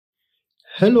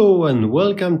Hello and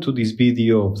welcome to this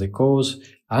video of the course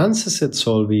Answer Set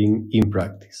Solving in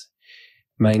Practice.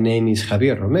 My name is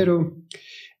Javier Romero,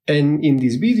 and in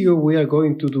this video we are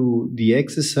going to do the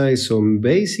exercise on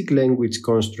basic language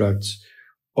constructs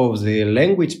of the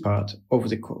language part of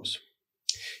the course.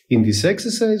 In this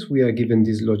exercise we are given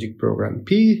this logic program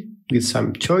P with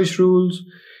some choice rules,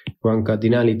 one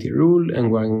cardinality rule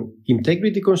and one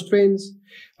integrity constraints,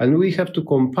 and we have to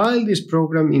compile this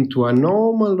program into a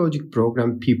normal logic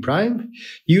program P prime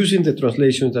using the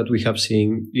translations that we have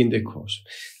seen in the course.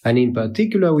 And in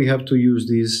particular, we have to use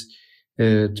this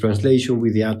translation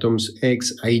with the atoms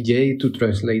X, I, J to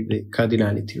translate the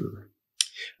cardinality rule.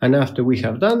 And after we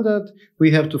have done that,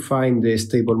 we have to find the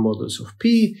stable models of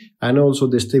P and also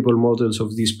the stable models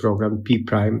of this program P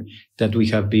prime that we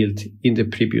have built in the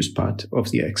previous part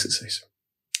of the exercise.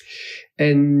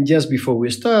 And just before we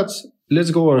start, let's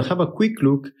go and have a quick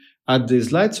look at the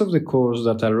slides of the course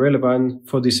that are relevant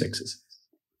for this exercise.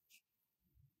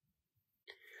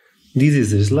 This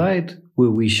is the slide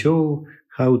where we show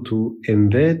how to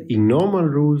embed in normal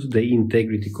rules the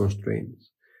integrity constraints.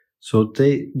 So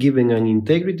given an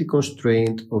integrity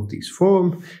constraint of this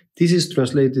form, this is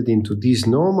translated into this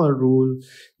normal rule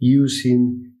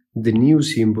using the new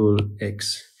symbol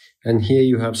X. And here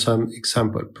you have some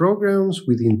example programs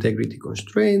with integrity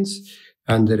constraints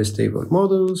and their stable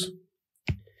models.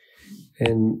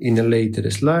 And in a later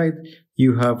slide,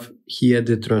 you have here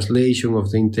the translation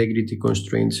of the integrity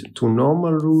constraints to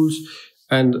normal rules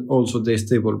and also the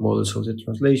stable models of the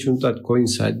translation that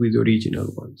coincide with the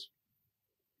original ones.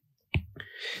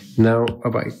 Now,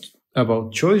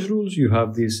 about choice rules, you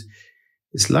have this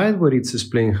slide where it's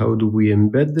explained how do we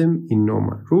embed them in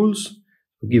normal rules.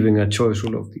 Given a choice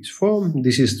rule of this form,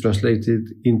 this is translated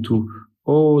into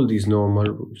all these normal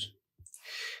rules.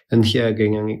 And here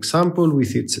again an example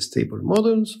with its stable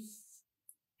models.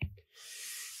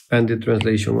 And the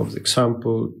translation of the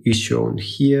example is shown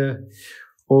here,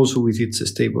 also with its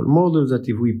stable models that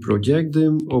if we project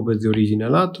them over the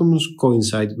original atoms,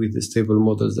 coincide with the stable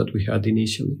models that we had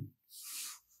initially.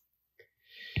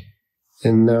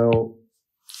 And now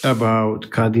about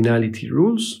cardinality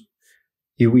rules.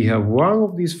 If we have one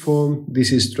of this form,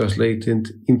 this is translated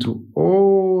into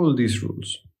all these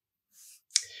rules.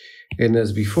 And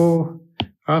as before,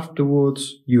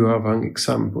 afterwards, you have an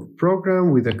example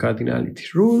program with a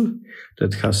cardinality rule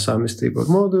that has some stable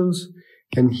models.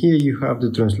 And here you have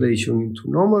the translation into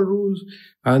normal rules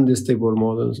and the stable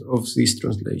models of this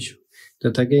translation.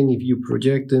 That again, if you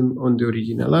project them on the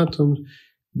original atoms,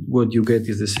 what you get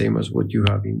is the same as what you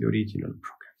have in the original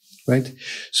program. Right?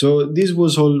 So this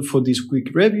was all for this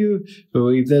quick review. So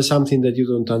if there's something that you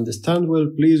don't understand well,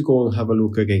 please go and have a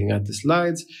look again at the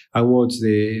slides and watch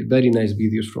the very nice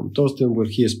videos from Torsten where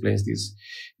he explains this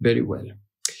very well.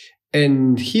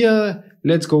 And here,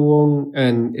 let's go on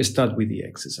and start with the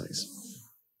exercise.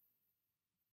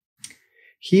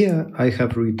 Here I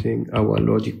have written our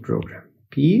logic program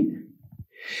P,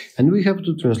 and we have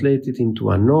to translate it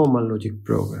into a normal logic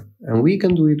program. And we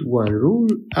can do it one rule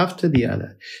after the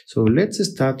other. So let's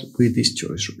start with this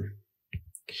choice rule.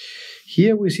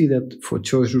 Here we see that for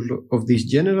choice rule of this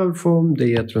general form,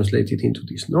 they are translated into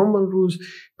these normal rules.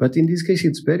 But in this case,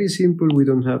 it's very simple. We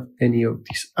don't have any of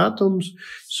these atoms.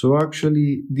 So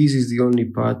actually, this is the only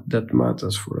part that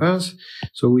matters for us.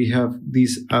 So we have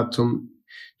this atom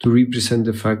to represent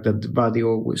the fact that the body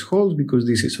always holds, because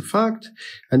this is a fact.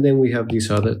 And then we have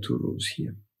these other two rules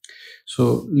here.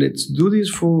 So let's do this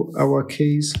for our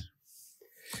case.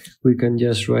 We can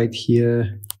just write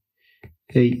here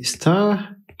A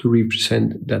star to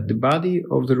represent that the body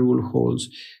of the rule holds.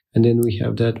 And then we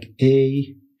have that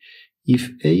A, if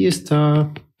A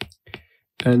star,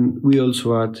 and we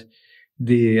also add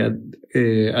the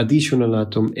additional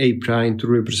atom A prime to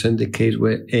represent the case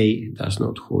where A does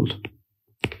not hold.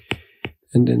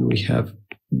 And then we have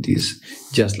this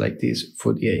just like this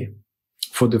for the A,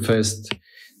 for the first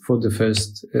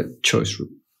choice rule.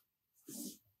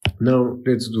 Now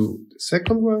let's do the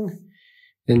second one.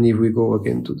 And if we go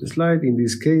again to the slide, in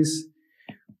this case,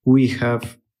 we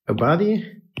have a body,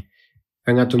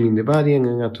 an atom in the body and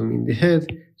an atom in the head.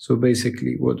 So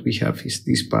basically what we have is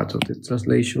this part of the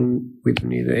translation. We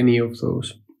don't need any of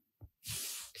those.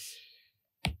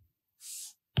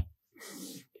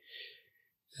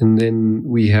 And then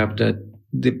we have that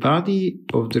the body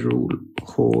of the rule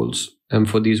holds, and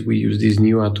for this we use this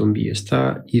new atom B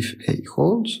star if A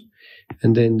holds,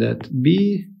 and then that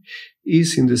B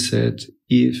is in the set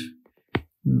if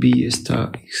B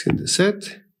star is in the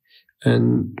set,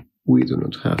 and we do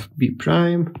not have B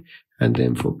prime, and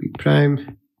then for B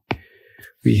prime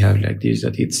we have like this,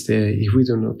 that it's there if we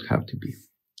do not have the B.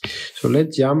 So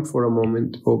let's jump for a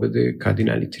moment over the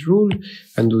cardinality rule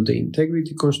and do the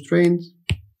integrity constraint.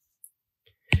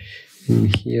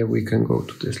 And here we can go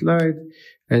to the slide,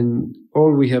 and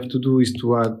all we have to do is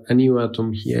to add a new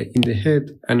atom here in the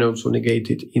head and also negate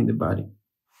it in the body.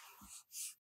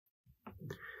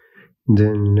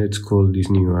 Then let's call this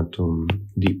new atom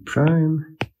D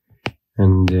prime,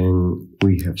 and then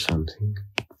we have something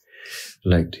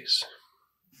like this.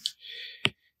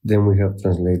 Then we have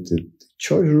translated the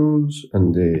choice rules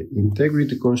and the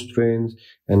integrity constraints,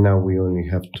 and now we only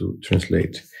have to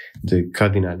translate the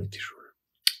cardinality rule.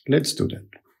 Let's do that.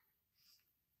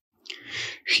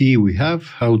 Here we have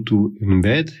how to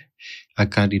embed a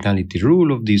cardinality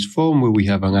rule of this form, where we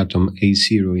have an atom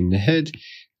A0 in the head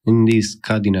and this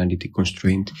cardinality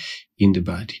constraint in the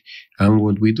body. And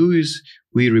what we do is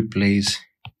we replace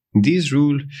this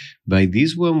rule by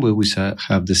this one, where we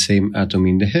have the same atom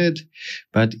in the head,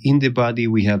 but in the body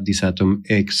we have this atom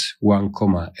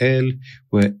x1, L,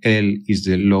 where L is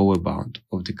the lower bound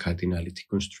of the cardinality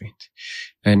constraint.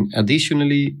 And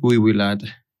additionally, we will add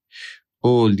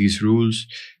all these rules,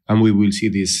 and we will see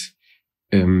this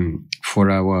for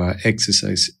our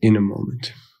exercise in a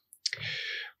moment.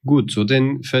 Good, so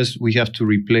then first we have to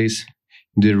replace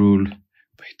the rule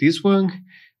by this one,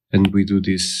 and we do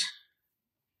this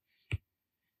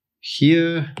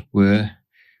here where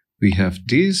we have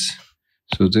this.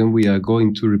 So then we are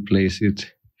going to replace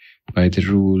it by the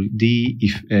rule D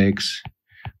if x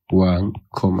 1,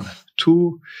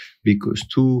 2, because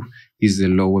 2 is the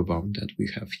lower bound that we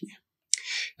have here.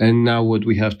 And now what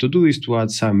we have to do is to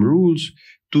add some rules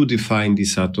to define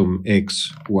this atom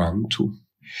x1, 2.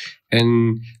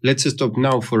 And let's stop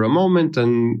now for a moment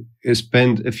and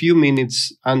spend a few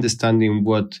minutes understanding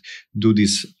what do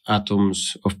these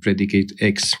atoms of predicate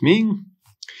X mean.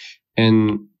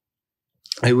 And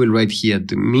I will write here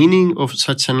the meaning of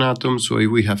such an atom. So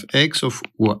if we have X of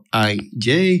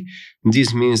ij,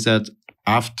 this means that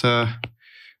after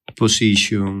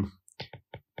position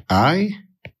I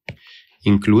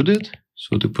included,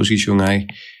 so the position I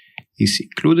is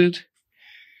included,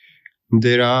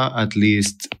 there are at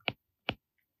least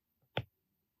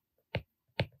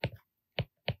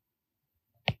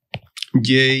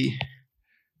j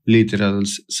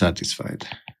literals satisfied.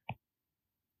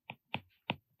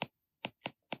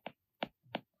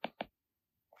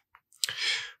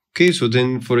 Okay, so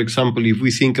then, for example, if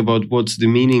we think about what's the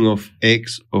meaning of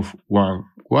x of 1,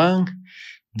 1,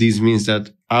 this means that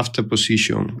after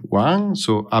position 1,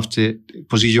 so after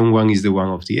position 1 is the one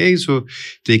of the A, so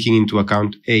taking into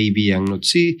account A, B, and not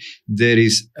C, there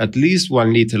is at least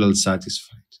one literal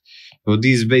satisfied. So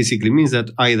this basically means that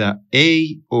either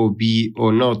A or B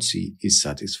or not C is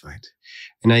satisfied.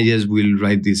 And I just will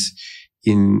write this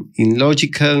in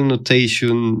logical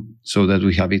notation so that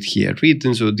we have it here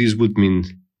written. So this would mean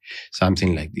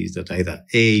something like this, that either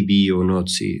A, B, or not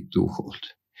C do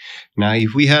hold. Now,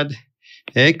 if we had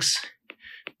X,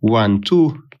 1,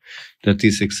 2, that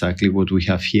is exactly what we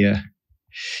have here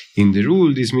in the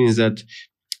rule. This means that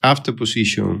after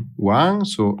position 1,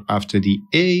 so after the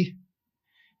A,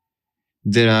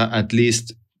 there are at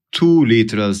least 2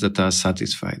 literals that are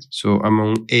satisfied. So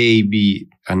among A, B,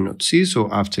 and not C, so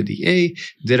after the A,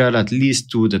 there are at least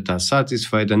 2 that are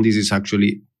satisfied, and this is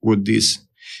actually what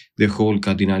the whole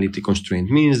cardinality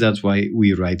constraint means. That's why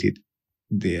we write it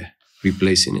there,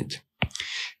 replacing it.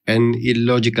 And in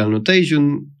logical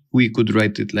notation, we could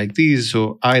write it like this.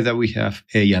 So either we have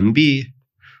A and B,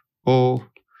 or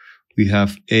we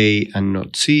have A and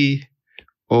not C,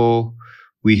 or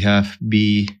we have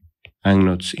B and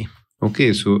not C.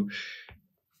 Okay, so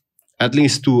at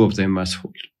least 2 of them must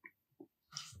hold.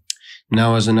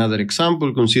 Now, as another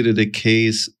example, consider the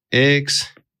case X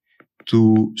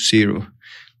to 0.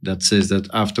 That says that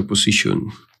after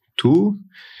position 2,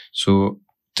 so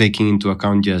taking into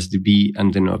account just the B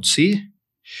and the not C,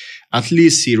 at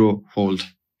least 0 hold.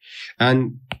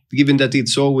 And given that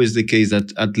it's always the case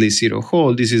that at least 0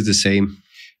 hold, this is the same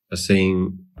as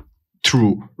saying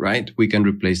true, right? We can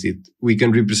replace it. We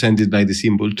can represent it by the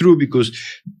symbol true, because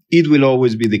it will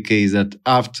always be the case that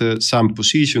after some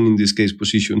position, in this case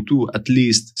position 2, at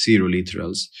least 0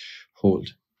 literals hold.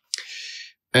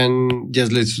 And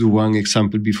just let's do one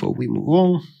example before we move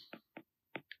on.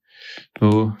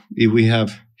 So if we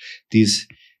have this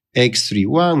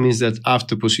x31, means that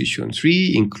after position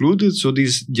 3 included, so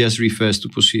this just refers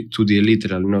to the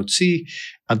literal not C,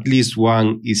 at least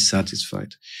 1 is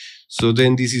satisfied. So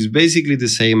then this is basically the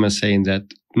same as saying that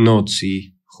not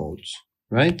C holds,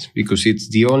 right? Because it's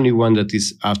the only one that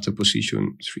is after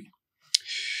position 3.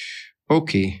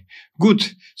 Okay, Good.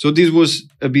 So this was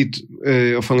a bit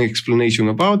of an explanation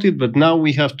about it, but now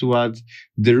we have to add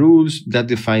the rules that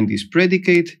define this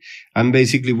predicate. And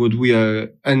basically what we are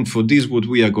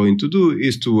going to do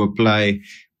is to apply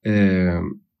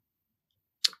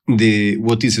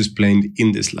what is explained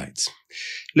in the slides.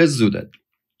 Let's do that.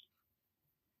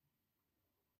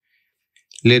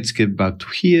 Let's get back to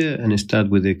here and start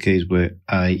with the case where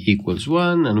I equals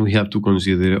 1, and we have to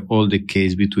consider all the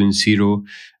case between 0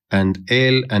 and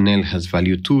L has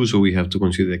value 2, so we have to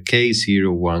consider k,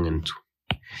 0, 1, and 2.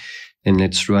 And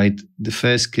let's write the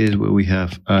first case where we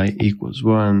have I equals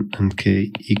 1 and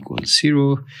k equals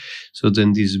 0. So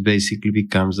then this basically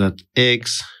becomes that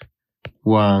x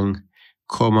 1,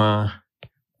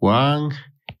 1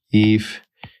 if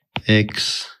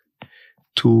x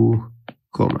 2,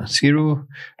 0,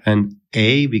 and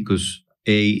a, because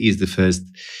a is the first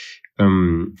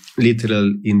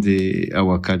literal in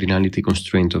our cardinality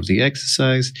constraint of the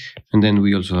exercise, and then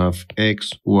we also have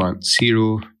x 1,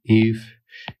 0 if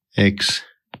x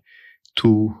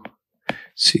 2,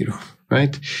 0,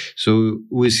 right? So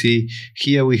we see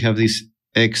here we have this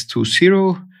x 2,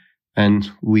 0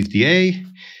 and with the a,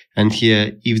 and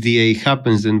here if the a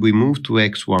happens then we move to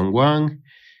x 1, 1,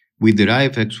 we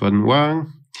derive x 1,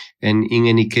 1, and in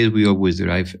any case we always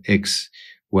derive x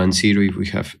 1, 0 if we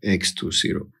have x 2,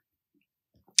 0.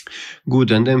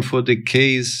 Good, and then for the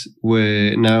case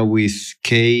where now with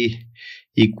k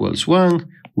equals 1,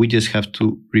 we just have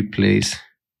to replace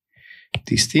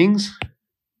these things.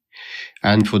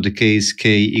 And for the case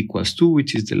k equals 2,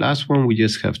 which is the last one, we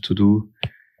just have to do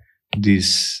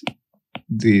this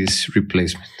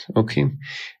replacement, okay?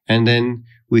 And then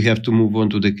we have to move on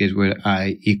to the case where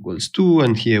I equals 2,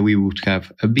 and here we would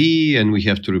have a b, and we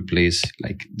have to replace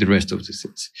like the rest of the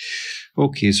things.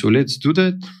 Okay, so let's do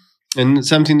that. And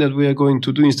something that we are going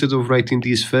to do, instead of writing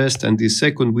this first and this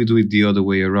second, we do it the other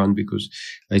way around, because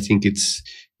I think it's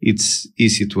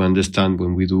easy to understand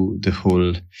when we do the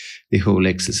whole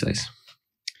exercise.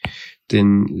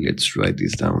 Then let's write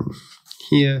this down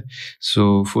here.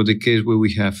 So for the case where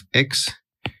we have x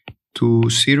 2,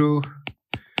 0,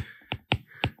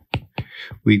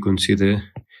 we consider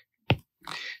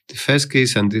the first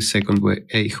case and the second where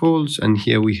a holds, and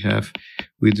here we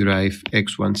derive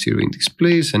x 1, 0 in this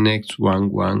place and x 1,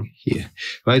 1 here,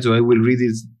 right? So I will read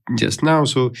it just now.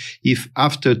 So if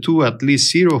after 2 at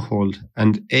least 0 holds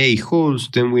and a holds,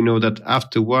 then we know that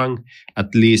after 1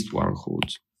 at least 1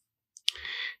 holds.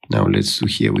 Now let's do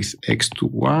here with x 2,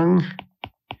 1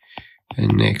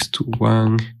 and x 2,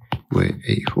 1 where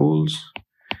a holds.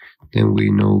 Then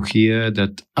we know here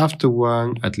that after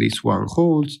 1 at least 1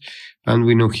 holds, and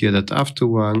we know here that after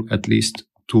 1 at least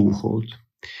 2 hold.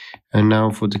 And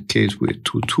now for the case with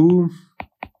 2, 2,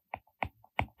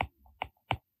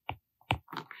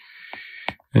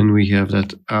 and we have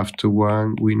that after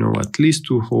 1 we know at least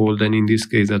 2 hold, and in this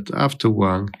case that after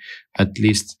 1 at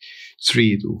least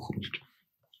 3 do hold.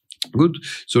 Good.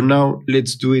 So now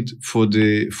let's do it for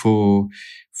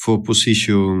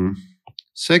position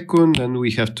second, and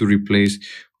we have to replace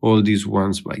all these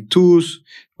 1s by 2s,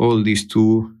 all these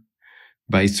 2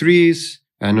 by 3s,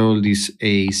 and all these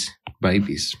a's by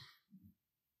b's.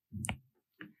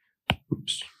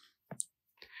 Oops.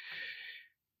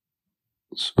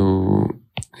 So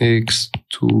x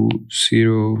 2,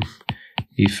 0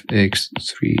 if x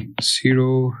 3,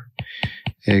 0,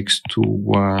 x 2,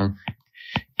 1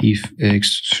 if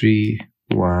x 3,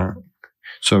 1,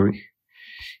 sorry,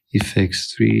 if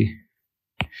x 3,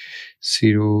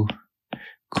 0,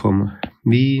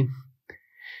 b,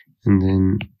 and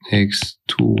then x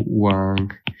 2, 1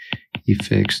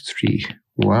 if x 3,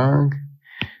 1.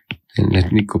 Then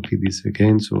let me copy this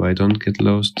again so I don't get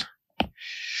lost.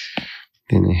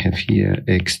 Then I have here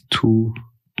x 2,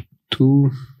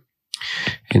 2,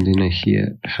 and then I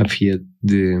have here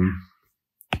the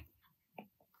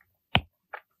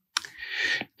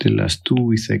last 2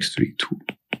 with x 3, 2.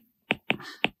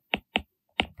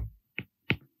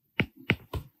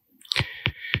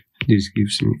 This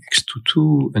gives me x 2,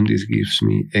 2, and this gives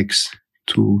me x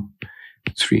 2,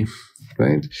 3,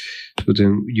 right? So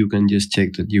then you can just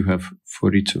check that you have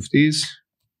for each of these,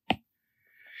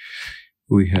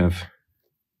 we have,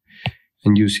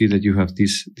 and you see that you have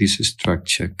this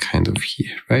structure kind of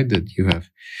here, right? That you have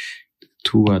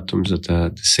 2 atoms that are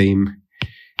the same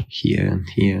here and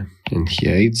here and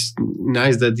here. It's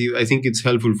nice that I think it's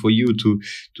helpful for you to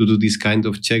do this kind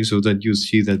of check so that you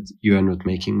see that you are not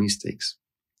making mistakes.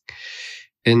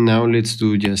 And now let's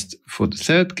do just for the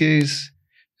third case,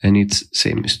 and it's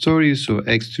same story. So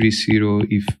x 3, 0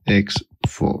 if x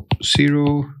 4,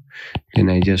 0. Then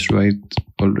I just write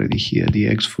already here the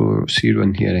x for 0,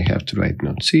 and here I have to write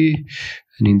not c,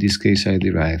 and in this case I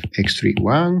derive x3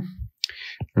 1,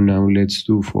 and now let's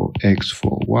do for x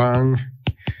for 1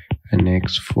 and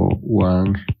x for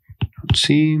 1 not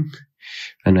c,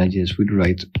 and I just will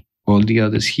write all the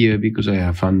others here because I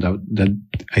have found out that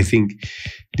I think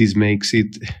this makes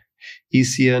it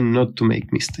easier not to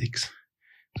make mistakes.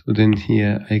 So then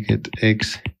here I get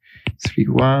x3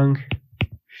 1,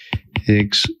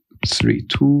 x3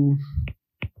 2,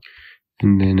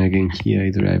 and then again here I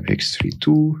derive x3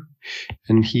 2,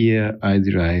 and here I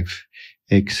derive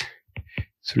x3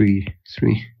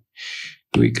 3.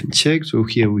 We can check. So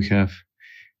here we have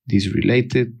these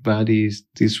related bodies,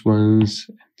 these ones,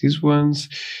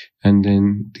 and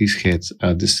then these heads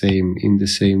are the same in the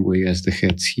same way as the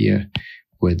heads here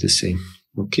were the same.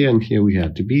 Okay, and here we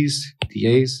have the B's, the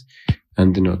A's,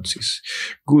 and the not C's.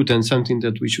 Good, and something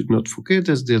that we should not forget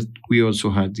is that we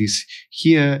also had this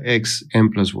here, x n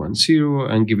plus 1, 0,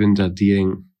 and given that the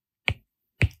n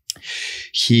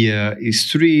here is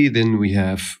 3, then we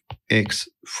have x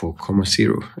 4,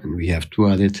 0, and we have to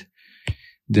add it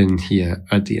then here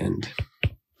at the end.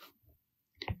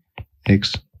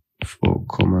 X 4,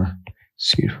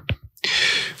 0.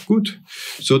 Good.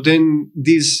 So then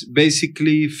this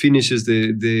basically finishes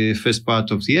the first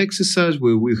part of the exercise,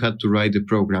 where we had to write the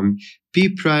program P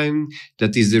prime,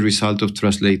 that is the result of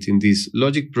translating this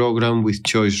logic program with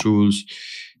choice rules,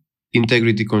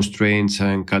 integrity constraints,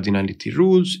 and cardinality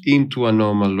rules into a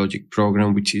normal logic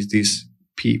program, which is this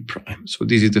P prime. So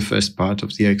this is the first part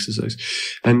of the exercise.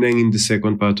 And then in the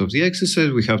second part of the exercise,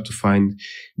 we have to find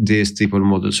the stable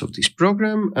models of this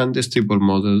program and the stable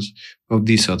models of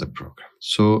this other program.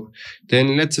 So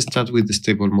then let's start with the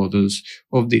stable models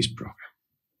of this program.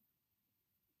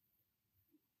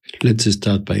 Let's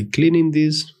start by cleaning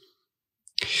this.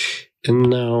 And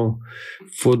now,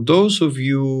 for those of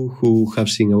you who have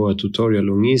seen our tutorial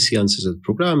on easy answers at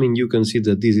programming, you can see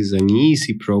that this is an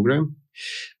easy program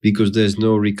because there's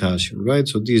no recursion, right?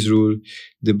 So this rule,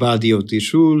 the body of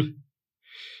this rule,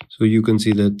 so you can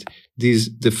see that this,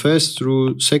 the first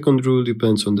rule, second rule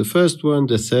depends on the first one,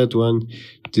 the third one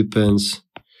depends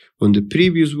on the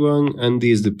previous one, and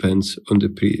this depends on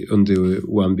the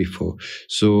one before.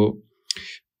 So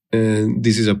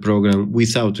this is a program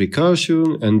without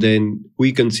recursion, and then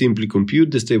we can simply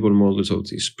compute the stable models of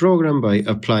this program by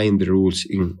applying the rules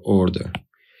in order.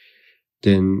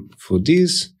 Then for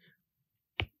this,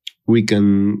 we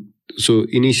can, so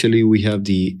initially we have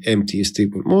the empty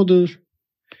stable model,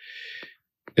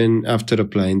 and after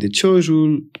applying the choice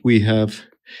rule, we have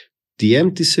the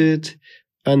empty set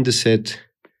and the set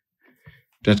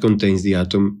that contains the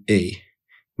atom A.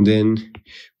 Then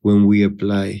when we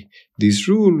apply this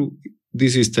rule,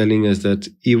 this is telling us that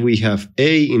if we have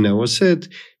A in our set,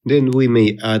 then we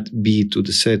may add B to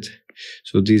the set.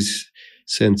 So this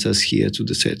sends us here to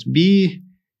the set B,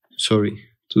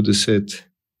 to the set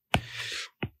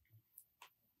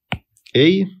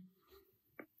A.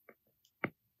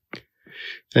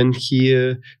 And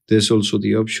here there's also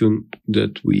the option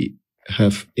that we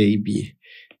have AB.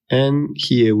 And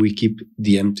here we keep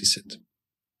the empty set.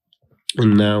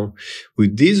 And now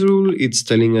with this rule, it's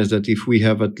telling us that if we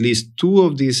have at least two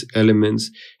of these elements,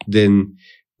 then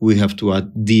we have to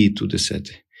add D to the set.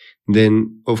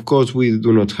 Then, of course, we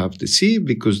do not have the C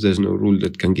because there's no rule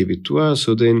that can give it to us.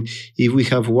 So then if we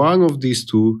have one of these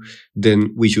two,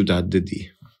 then we should add the D.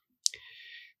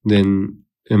 Then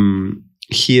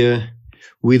here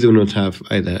we do not have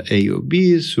either A or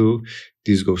B, so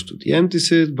this goes to the empty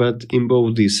set, but in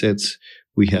both these sets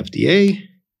we have the A,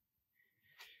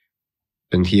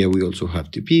 and here we also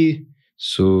have the B,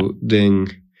 so then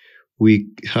we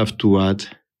have to add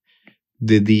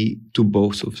the D to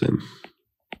both of them.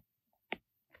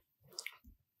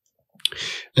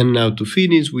 And now to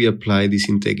finish, we apply this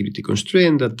integrity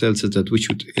constraint that tells us that we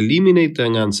should eliminate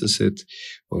an answer set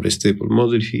or a stable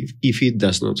model if it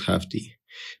does not have D.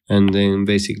 And then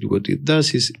basically what it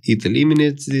does is it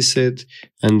eliminates this set,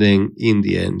 and then in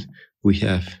the end we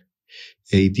have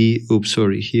a D. Oops,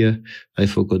 sorry, here I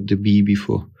forgot the B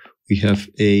before. We have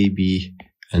A, B,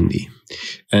 and D.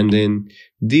 And then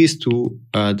these two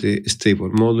are the stable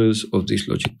models of this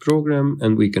logic program,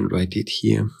 and we can write it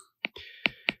here.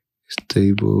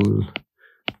 Stable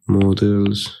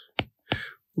models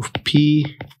of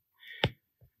P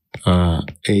are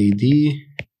AD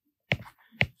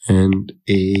and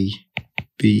A,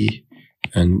 B,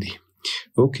 and D.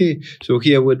 Okay, so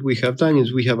here what we have done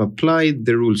is we have applied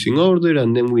the rules in order,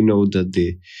 and then we know that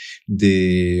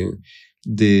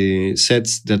the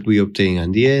sets that we obtain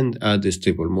at the end are the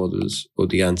stable models or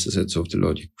the answer sets of the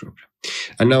logic program.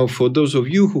 And now for those of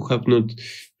you who have not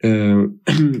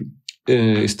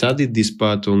studied this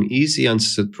part on easy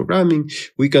answer-set programming,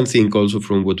 we can think also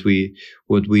from what we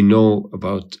know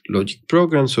about logic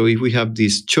programs. So if we have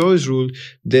this choice rule,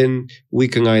 then we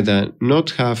can either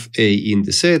not have A in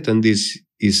the set, and this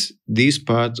is this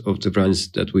part of the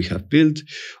branch that we have built,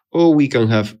 or we can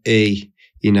have A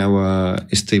in our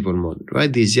stable model,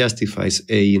 right? This justifies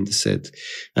A in the set.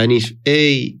 And if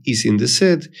A is in the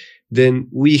set, then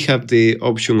we have the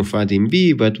option of adding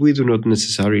B, but we do not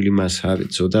necessarily must have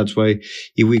it. So that's why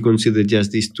if we consider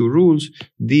just these two rules,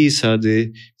 these are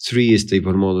the three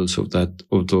stable models of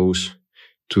those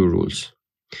two rules.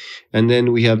 And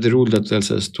then we have the rule that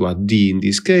tells us to add D in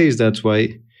this case. That's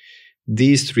why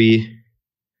these three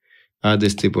are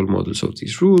the stable models of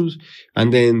these rules.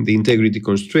 And then the integrity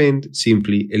constraint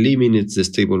simply eliminates the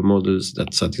stable models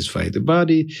that satisfy the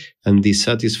body, and this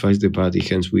satisfies the body,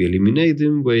 hence we eliminate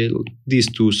them. Well,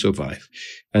 these two survive.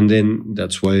 And then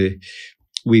that's why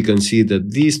we can see that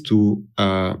these two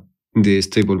are the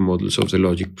stable models of the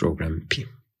logic program P.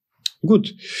 Good.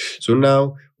 So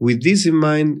now, with this in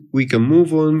mind, we can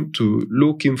move on to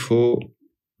looking for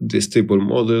the stable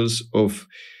models of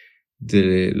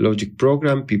the logic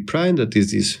program P prime, that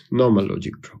is this normal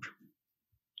logic program.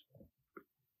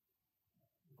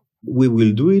 We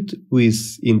will do it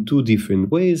in two different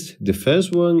ways. The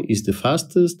first one is the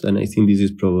fastest, and I think this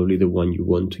is probably the one you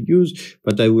want to use,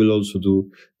 but I will also do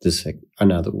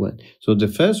another one. So the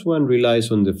first one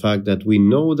relies on the fact that we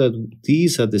know that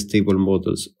these are the stable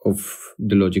models of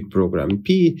the logic program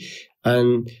P,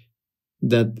 and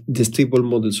that the stable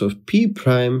models of P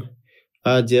prime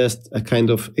are just a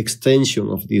kind of extension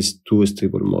of these two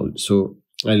stable models. So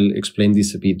I'll explain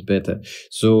this a bit better.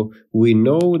 So we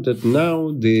know that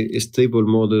now the stable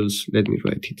models, let me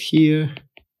write it here,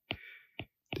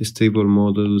 the stable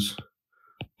models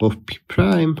of P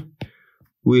prime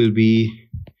will be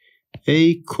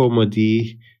A,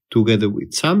 D together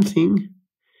with something,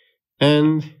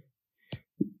 and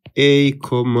A,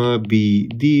 B,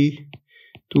 D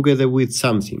together with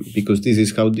something, because this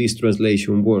is how this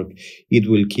translation works. It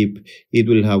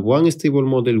will have one stable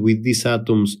model with these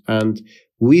atoms and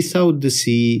without the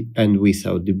C and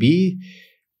without the B,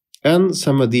 and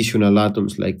some additional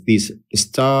atoms like these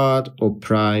star or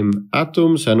prime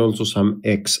atoms, and also some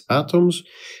X atoms.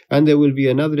 And there will be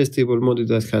another stable model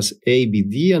that has A, B,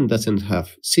 D and doesn't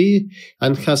have C,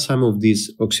 and has some of these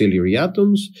auxiliary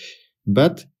atoms,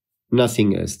 but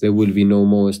nothing else. There will be no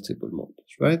more stable models,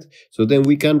 right? So then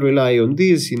we can rely on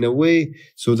this in a way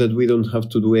so that we don't have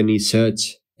to do any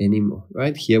search anymore,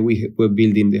 right? Here we're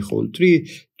building the whole tree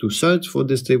to search for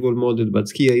the stable model, but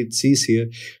here it's easier.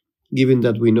 Given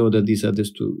that we know that these are the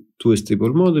two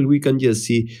stable models, we can just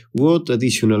see what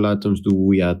additional atoms do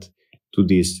we add to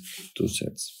these two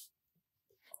sets.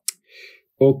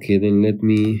 Okay, then let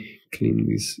me clean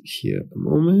this here a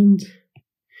moment,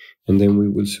 and then we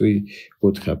will see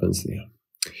what happens there.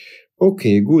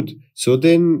 Okay, good. So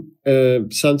then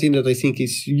something that I think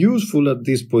is useful at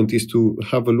this point is to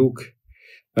have a look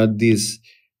at this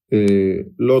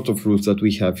lot of rules that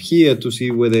we have here to see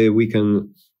whether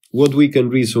what we can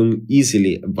reason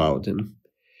easily about them.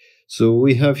 So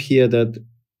we have here that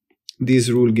this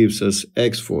rule gives us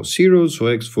x for 0, so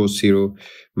x for 0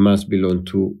 must belong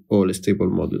to all stable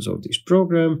models of this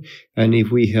program. And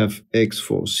if we have x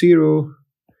for 0,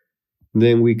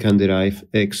 then we can derive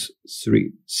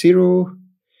x3, 0.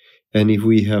 And if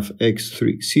we have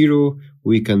x3, 0,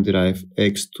 we can derive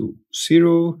x2,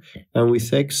 0. And with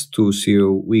x2,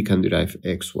 0, we can derive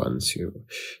x1, 0.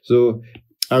 So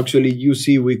actually, you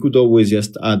see, we could always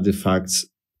just add the facts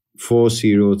 4,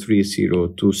 0, 3, 0,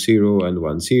 2, 0, and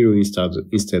 1, 0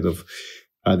 instead of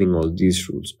adding all these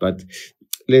rules. But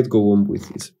let's go on with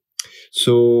this.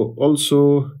 So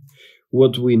also,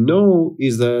 what we know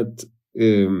is that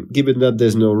given that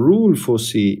there's no rule for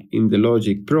C in the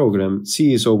logic program,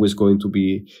 C is always going to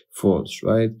be false,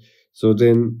 right? So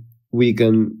then we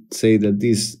can say that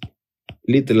these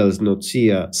literals not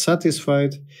C are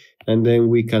satisfied, and then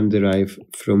we can derive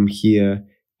from here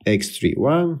x3,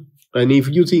 1. And if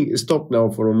you stop now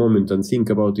for a moment and think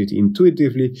about it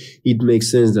intuitively, it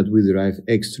makes sense that we derive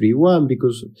x3, 1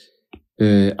 because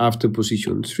after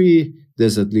position 3,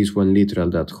 there's at least one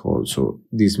literal that holds. So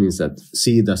this means that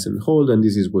C doesn't hold, and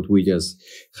this is what we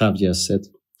have just said.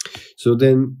 So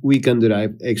then we can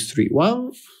derive x3,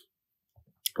 1,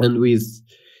 and with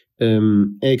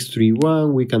x3,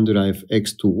 1, we can derive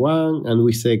x2, 1, and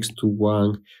with x2,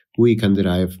 1, we can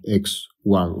derive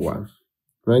x1, 1.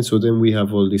 Right? So then we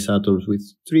have all these atoms with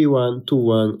 3, 1, 2,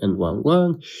 1, and 1,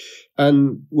 1.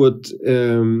 And what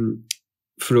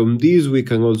from this, we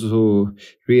can also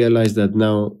realize that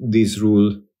now this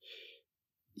rule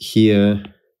here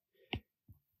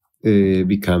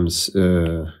becomes,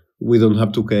 we don't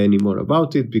have to care anymore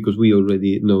about it because we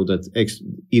already know that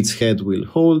its head will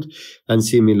hold. And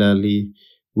similarly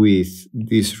with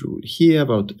this rule here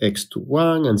about x to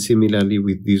 1, and similarly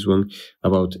with this one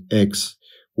about x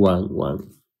 1,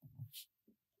 1.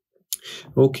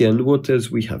 Okay, and what else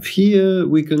we have here?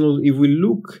 We can, if we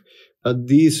look at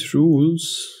these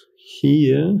rules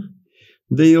here,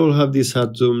 they all have these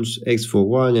atoms x for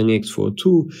 1 and x for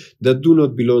 2 that do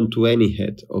not belong to any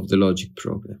head of the logic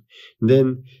program.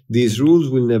 Then these rules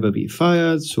will never be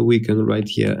fired, so we can write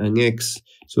here an x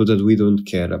so that we don't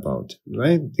care about it,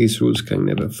 right? These rules can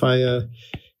never fire,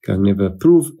 can never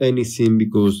prove anything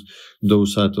because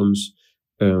those atoms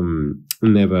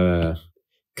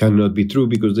cannot be true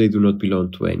because they do not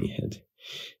belong to any head.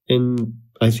 And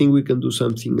I think we can do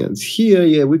something else here.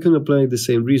 Yeah, we can apply the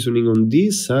same reasoning on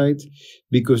this side,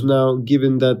 because now,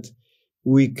 given that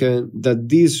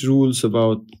these rules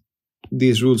about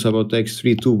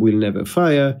x32 will never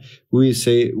fire, we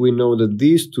know that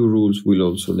these two rules will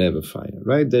also never fire,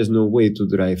 right? There's no way to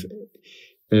derive.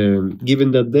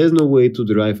 Given that there's no way to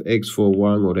derive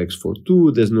x41 or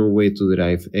x42, there's no way to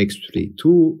derive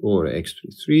x32 or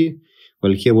x33.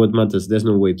 Well, here what matters, there's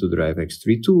no way to derive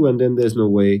x32, and then there's no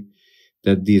way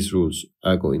that these rules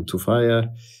are going to fire.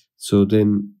 So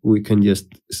then we can just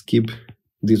skip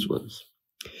these ones.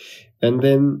 And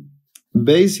then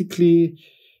basically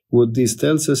what this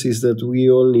tells us is that we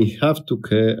only have to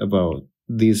care about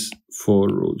these 4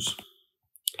 rules.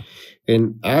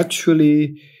 And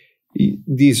actually,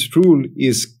 this rule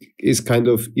is kind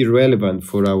of irrelevant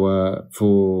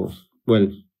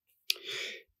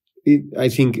I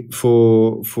think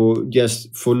for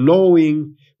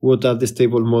knowing what are the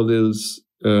stable models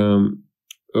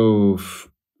of.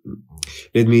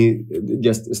 Let me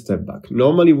just step back.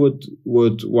 Normally,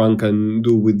 what one can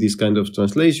do with this kind of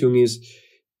translation is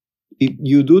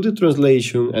you do the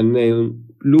translation, and then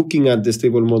looking at the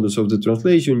stable models of the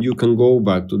translation, you can go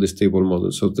back to the stable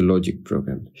models of the logic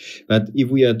program. But if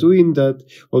we are doing that,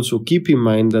 also keep in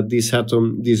mind that these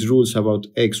rules about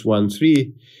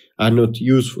x13 are not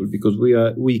useful, because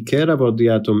we care about the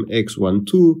atom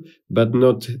x12, but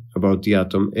not about the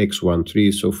atom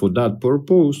x13. So for that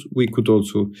purpose, we could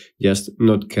also just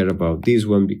not care about this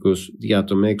one, because the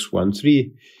atom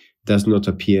x13 does not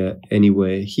appear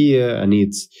anywhere here, and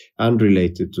it's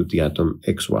unrelated to the atom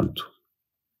x12.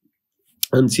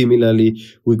 And similarly,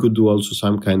 we could do also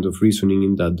some kind of reasoning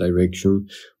in that direction,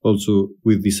 also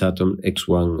with this atom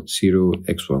x10,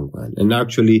 x11. And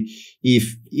actually,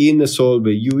 if in a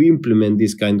solver you implement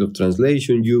this kind of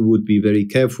translation, you would be very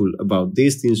careful about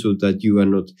these things so that you are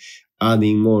not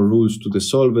adding more rules to the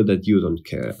solver that you don't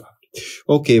care about.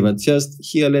 Okay, but just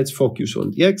here, let's focus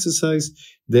on the exercise.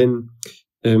 Then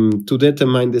to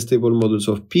determine the stable models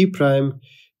of P prime,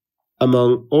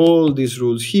 among all these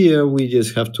rules here, we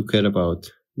just have to care about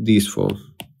these 4.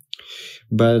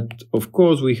 But of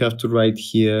course, we have to write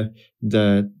here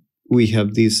that we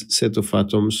have this set of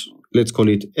atoms, let's call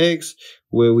it X,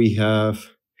 where we have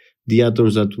the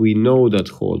atoms that we know that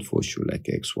hold for sure, like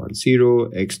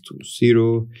X10,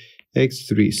 X20,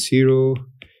 X30,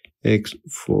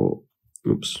 X40,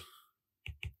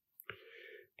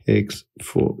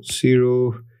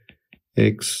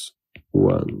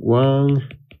 X11,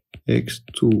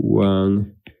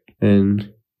 X21,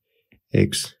 and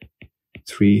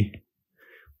X31,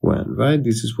 right?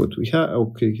 This is what we have.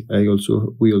 Okay, we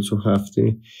also have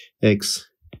the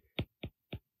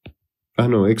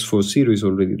X40 is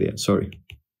already there, sorry.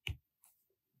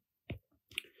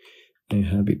 I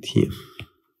have it here.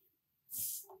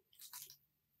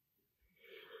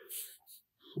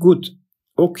 Good.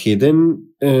 Okay, then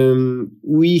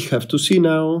we have to see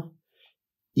now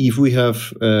if we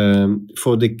have,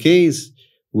 for the case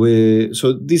where,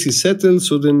 so this is settled,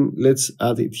 so then let's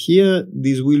add it here.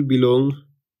 This will belong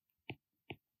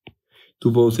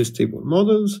to both stable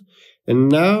models. And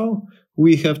now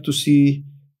we have to see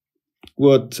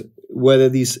whether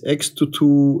these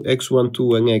x22,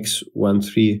 x12, and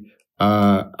x13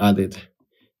 are added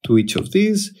to each of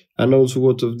these, and also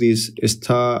what of these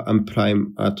star and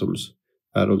prime atoms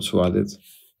are also added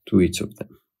to each of them.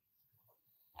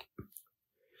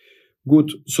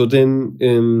 Good. So then,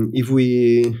 if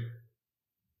we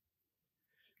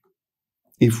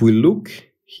look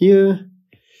here,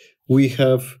 we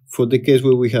have, for the case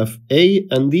where we have A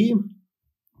and D,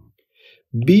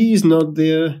 B is not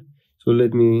there. So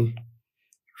let me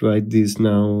write this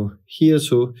now here.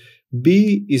 So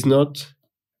B is not.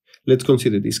 Let's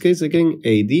consider this case again.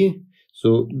 AD.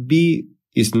 So B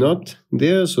is not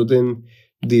there. So then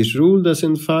this rule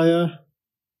doesn't fire.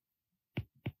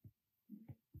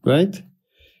 Right?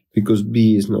 Because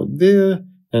B is not there,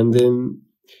 And then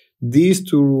these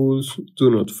two rules do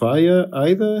not fire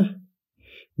either.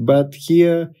 But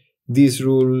here, this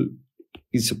rule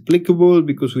is applicable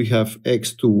because we have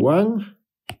x to 1,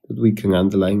 that we can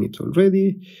underline it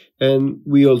already, and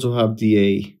we also have the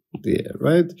a there,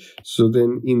 right? So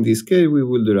then in this case, we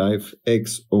will derive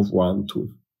x of 1,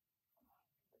 2.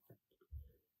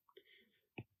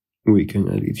 We can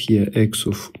add it here, x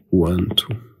of 1, 2.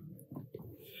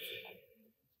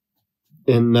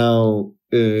 And now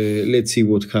let's see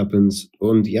what happens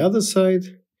on the other side.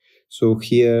 So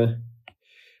here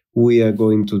we are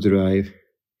going to derive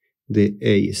the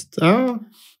a star.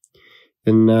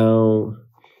 And now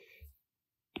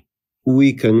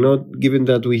we cannot, given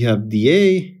that we have the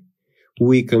a,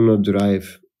 we cannot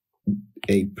derive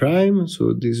a prime,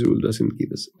 so this rule doesn't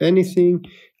give us anything.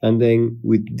 And then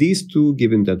with these two,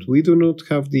 given that we do not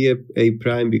have the a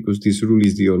prime, because this rule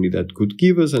is the only that could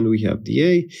give us, and we have the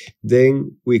a,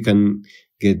 then we can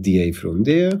get the a from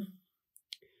there.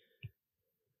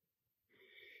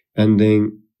 And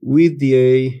then with the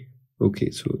a,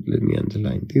 okay, so let me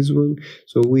underline this one.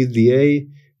 So with the a,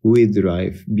 we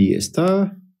derive b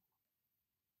star.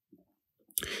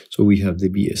 So we have the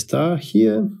b star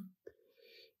here.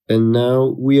 And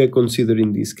now we are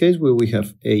considering this case where we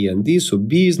have a and d. So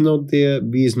b is not there,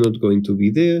 b is not going to be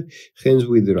there. Hence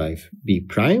we derive b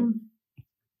prime.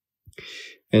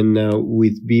 And now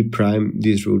with b prime,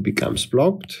 this rule becomes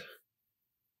blocked.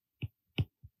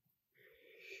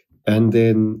 And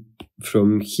then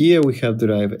from here we have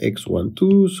derived x1,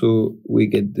 2. So we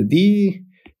get the d,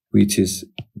 which is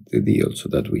the d also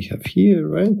that we have here,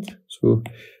 right? So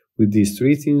with these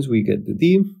three things, we get the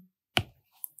d.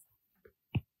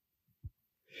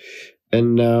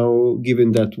 And now,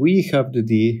 given that we have the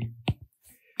d,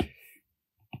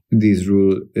 this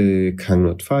rule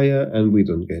cannot fire, and we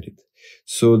don't get it.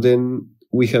 So then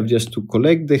we have just to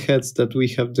collect the heads that we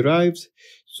have derived.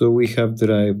 So we have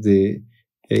derived the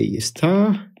a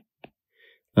star,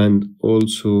 and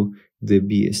also the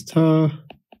b star,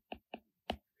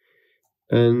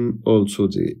 and also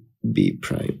the b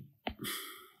prime.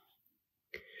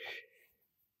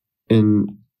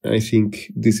 And I think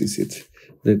this is it.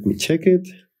 Let me check it.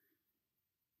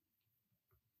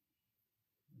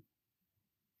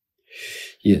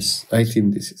 Yes, I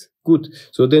think this is good.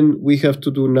 So then we have to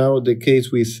do now the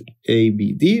case with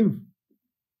ABD.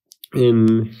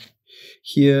 And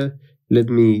here, let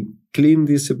me clean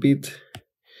this a bit.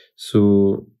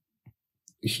 So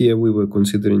here we were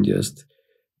considering just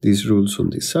these rules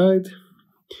on this side.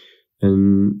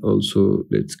 And also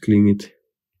let's clean it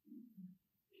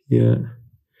here.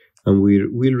 And we'll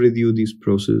redo this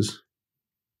process.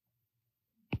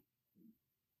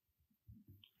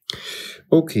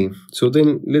 Okay, so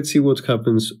then let's see what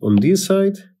happens on this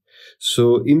side.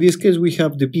 So in this case, we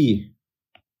have the b.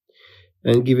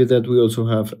 And given that we also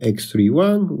have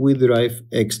x31, we derive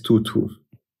x22.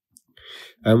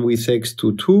 And with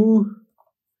x22,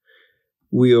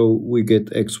 we get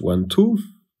x12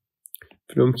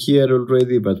 from here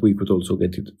already, but we could also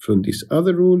get it from this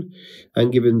other rule.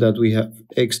 And given that we have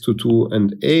x22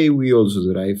 and a, we also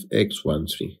derive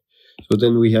x13. So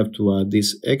then we have to add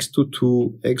this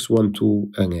x22,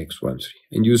 x12, and x13.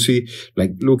 And you see,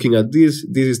 like looking at this,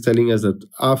 this is telling us that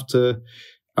after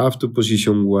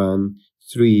position 1,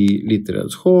 3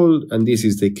 literals hold, and this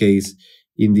is the case,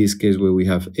 in this case where we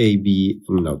have a, b,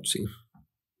 and not c.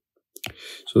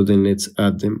 So then let's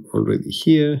add them already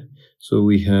here. So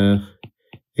we have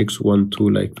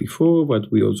x12 like before, but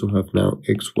we also have now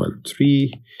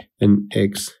x13 and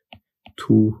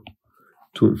x22.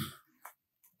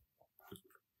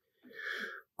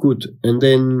 Good, and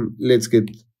then let's get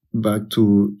back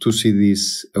to see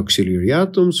these auxiliary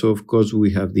atoms. So of course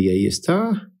we have the A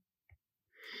star.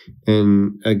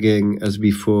 And again, as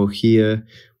before here,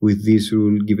 with this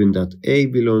rule, given that A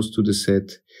belongs to the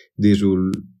set, this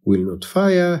rule will not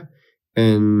fire,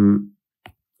 and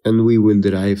we will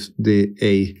derive the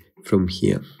A from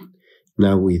here.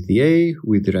 Now with the A,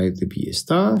 we derive the B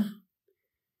star.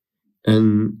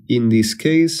 And in this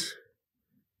case,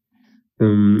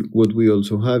 what we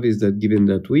also have is that given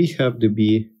that we have the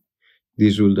B,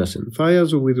 this rule doesn't fire,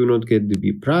 so we do not get the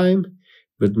B prime,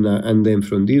 but now, and then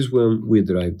from this one, we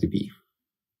derive the B.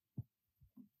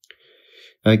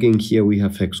 Again, here we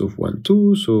have x of 1,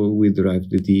 2, so we derive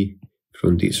the D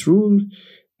from this rule,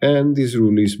 and this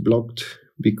rule is blocked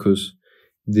because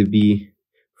the B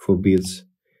forbids,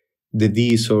 the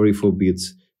D, sorry,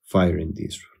 forbids firing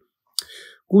this rule.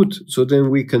 Good, so then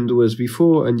we can do as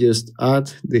before and just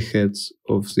add the heads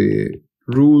of the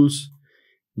rules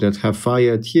that have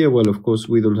fired here, well, of course,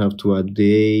 we don't have to add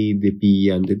the A, the B,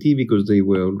 and the D because they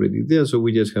were already there. So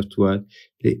we just have to add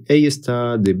the A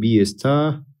star, the B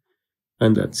star,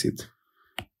 and that's it.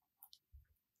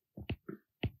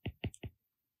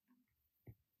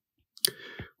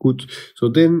 Good. So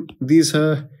then these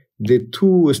are the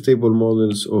two stable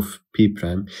models of P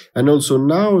prime. And also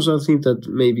now something that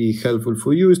may be helpful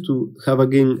for you is to have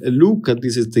again a look at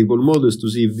these stable models to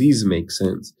see if these make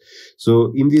sense.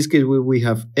 So in this case, where we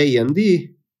have A and D,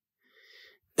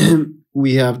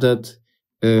 we have that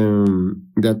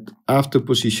that after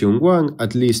position 1,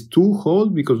 at least 2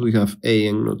 hold because we have A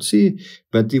and not C.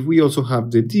 But if we also have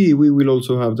the D, we will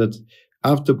also have that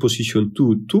after position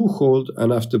 2, 2 hold,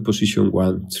 and after position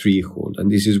 1, 3 hold.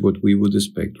 And this is what we would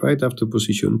expect, right? After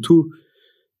position 2,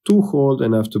 2 hold,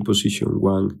 and after position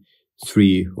 1,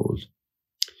 3 hold.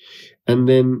 And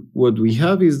then what we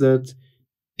have is that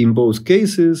in both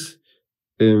cases,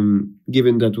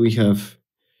 given that we have,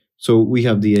 so we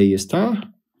have the A star,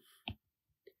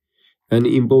 and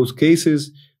in both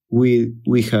cases, we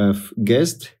have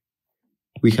guessed,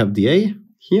 we have the A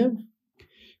here,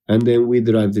 and then we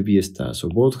derive the B star. So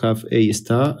both have A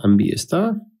star and B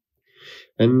star.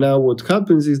 And now what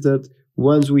happens is that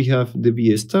once we have the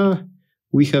B star,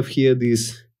 we have here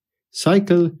this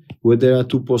cycle where there are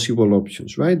 2 possible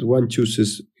options, right? One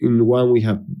chooses, in one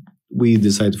we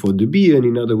decide for the B, and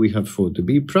in other we have for the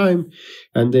B prime.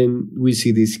 And then we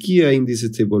see this here in this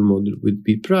stable model with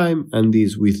B prime and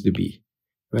this with the B,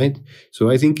 right? So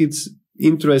I think it's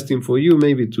interesting for you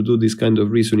maybe to do this kind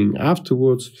of reasoning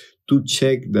afterwards to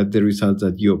check that the results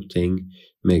that you obtain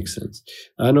make sense.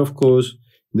 And of course,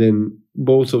 then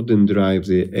both of them derive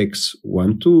the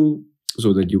x12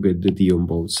 so that you get the D on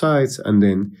both sides, and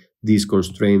then this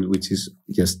constraint, which is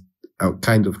just a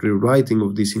kind of rewriting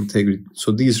of this integrity.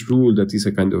 So this rule that is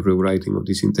a kind of rewriting of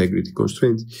this integrity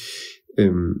constraint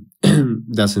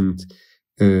doesn't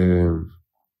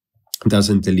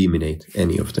eliminate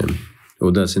any of them,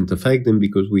 or doesn't affect them,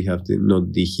 because we have the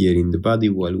not D here in the body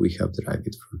while we have derived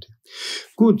it from them.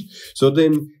 Good. So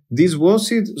then this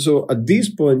was it. So at this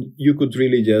point, you could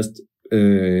really just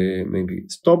maybe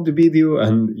stop the video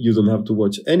and you don't have to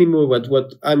watch anymore. But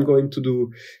what I'm going to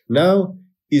do now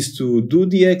is to do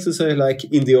the exercise like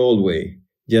in the old way,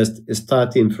 just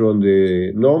starting from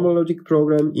the normal logic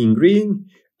program in green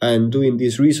and doing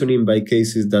this reasoning by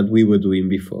cases that we were doing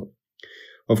before.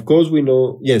 Of course, we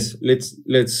know, yes, let's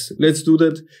do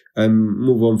that and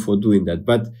move on for doing that.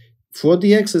 But for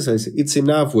the exercise, it's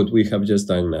enough what we have just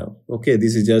done now. Okay,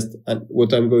 this is just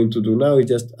what I'm going to do now is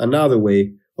just another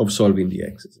way of solving the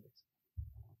exercise.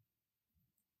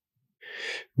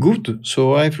 Good.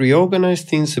 So I've reorganized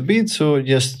things a bit. So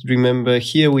just remember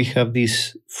here we have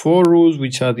these 4 rules,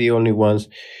 which are the only ones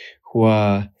who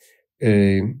are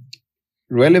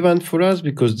relevant for us,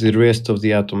 because the rest of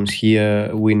the atoms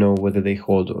here, we know whether they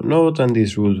hold or not. And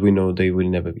these rules, we know they will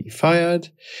never be fired.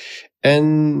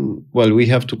 And well, we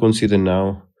have to consider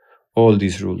now all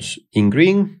these rules in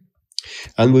green.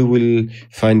 And we will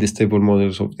find the stable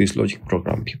models of this logic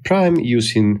program P prime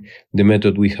using the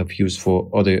method we have used for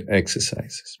other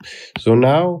exercises. So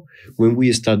now, when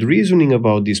we start reasoning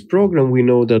about this program, we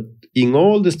know that in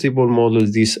all the stable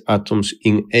models, these atoms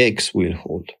in X will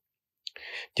hold,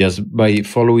 just by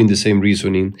following the same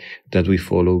reasoning that we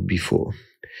followed before.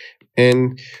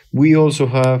 And we also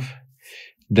have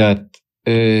that,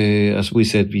 as we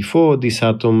said before, these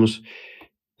atoms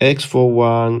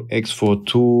X41,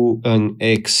 X42, and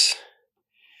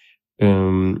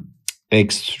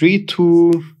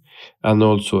X32, and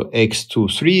also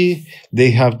X23, they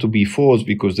have to be false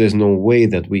because there's no way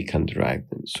that we can derive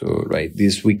them. So, right,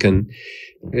 this we can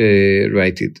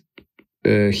write it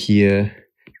here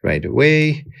right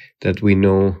away, that we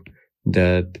know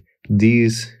that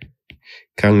these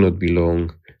cannot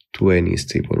belong to any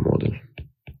stable model.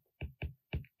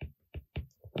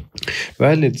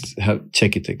 Right, let's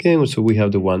check it again. So we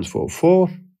have the ones for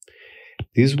 4,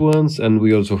 these ones, and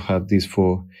we also have these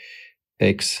for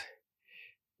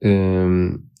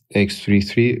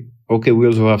X33. Okay, we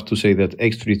also have to say that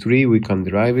X33 we can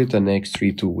derive it, and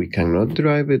X32 we cannot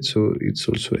derive it. So it's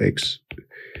also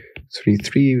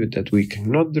X33 that we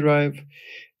cannot derive.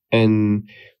 And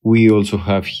we also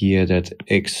have here that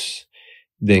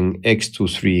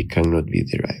X23 cannot be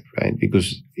derived, right?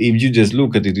 Because if you just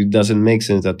look at it, it doesn't make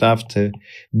sense that after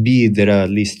B there are at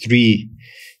least 3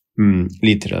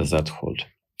 literals that hold,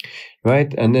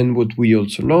 right? And then what we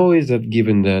also know is that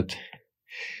given that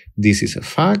this is a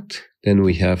fact, then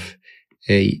we have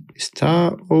A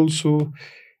star also,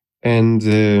 and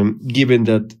given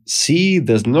that C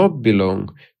does not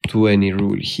belong to any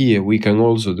rule here, we can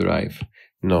also derive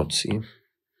not C.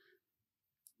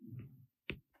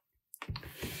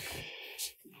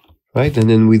 right? And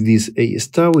then with this A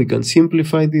star, we can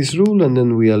simplify this rule, and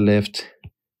then we are left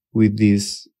with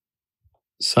this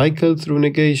cycle through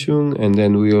negation. And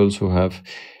then we also have,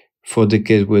 for the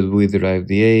case where we derive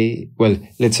the A, well,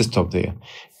 let's stop there.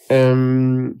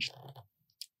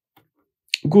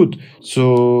 Good.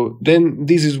 So then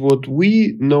this is what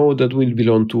we know that will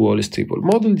belong to all stable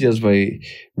model just by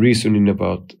reasoning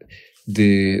about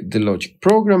the logic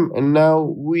program. And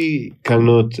now we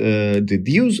cannot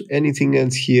deduce anything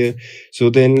else here.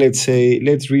 So then let's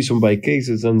reason by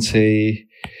cases and say,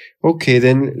 okay,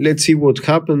 then let's see what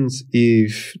happens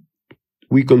if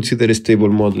we consider a stable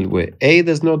model where A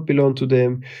does not belong to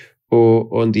them, or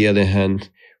on the other hand,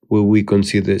 where we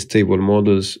consider stable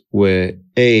models where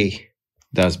A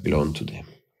does belong to them.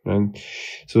 Right?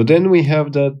 So then we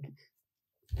have that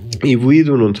if we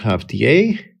do not have the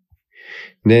A,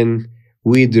 then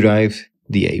we derive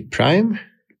the A prime.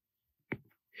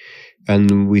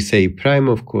 And with A prime,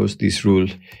 of course, this rule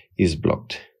is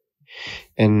blocked.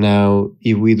 And now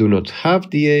if we do not have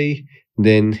the A,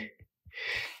 then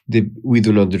we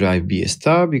do not derive B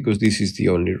star, because this is the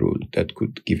only rule that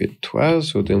could give it to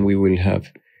us. So then we will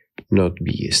have not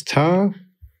B star.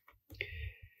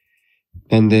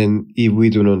 And then if we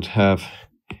do not have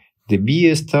the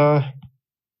B star,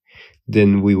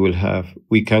 then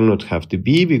we cannot have the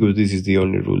B, because this is the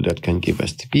only rule that can give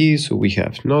us the B. So we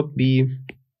have not B.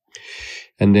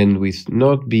 And then with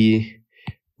not B,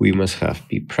 we must have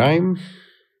B prime.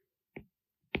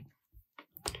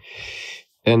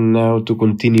 And now to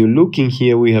continue looking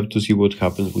here, we have to see what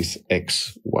happens with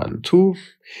x1, 2.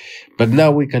 But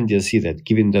now we can just see that,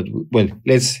 given that, well,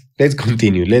 let's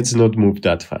continue. Let's not move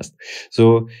that fast.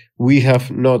 So we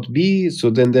have not B, so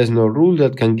then there's no rule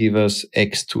that can give us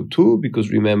x2, 2,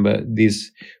 because remember, this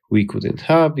we couldn't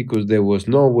have, because there was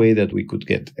no way that we could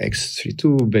get x3,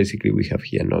 2. Basically, we have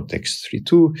here not x3,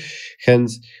 2.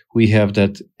 Hence, we have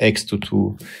that x2,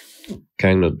 2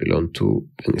 cannot belong to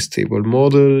a stable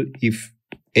model if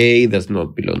A does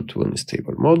not belong to a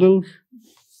stable model.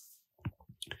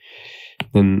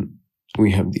 Then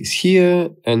we have this here,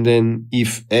 and then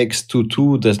if x2,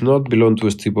 2 does not belong to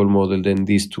a stable model, then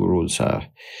these two rules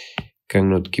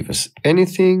cannot give us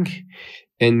anything.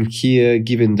 And here,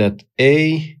 given that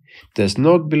A does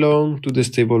not belong to the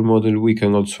stable model, we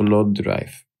can also not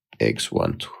derive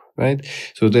x1, 2, right?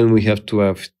 So then we have to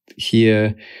have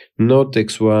here not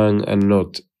x1 and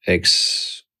not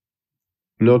x1,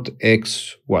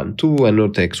 2 and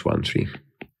not x1, 3.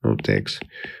 Not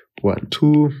x1,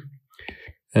 2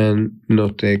 and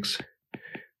not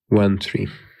x1, 3.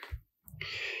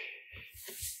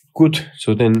 Good.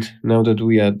 So then now that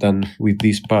we are done with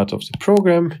this part of the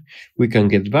program, we can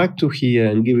get back to here,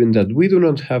 and given that we do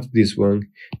not have this one,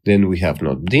 then we have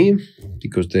not D,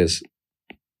 because there's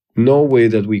no way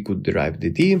that we could derive the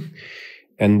D.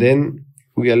 And then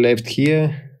we are left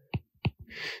here.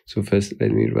 So first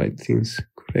let me write things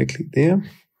correctly there.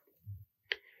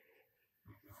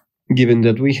 Given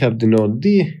that we have the node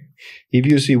D, if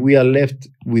you see, we are left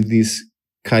with this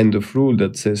kind of rule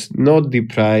that says not D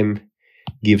prime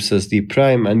gives us D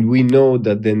prime, and we know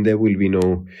that then there will be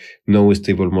no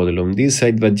stable model on this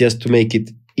side. But just to make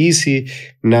it easy,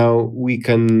 now we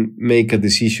can make a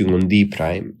decision on D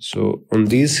prime. So on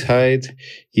this side,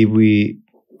 if we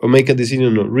make a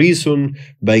decision on reason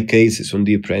by cases on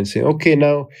D prime, saying, okay,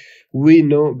 now we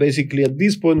know basically at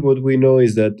this point what we know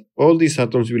is that all these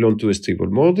atoms belong to a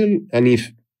stable model, and if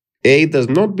A does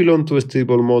not belong to a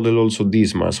stable model, also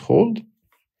this must hold.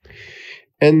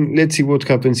 And let's see what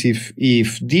happens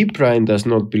if D prime does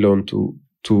not belong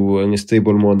to a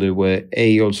stable model where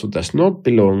A also does not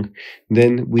belong.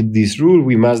 Then with this rule,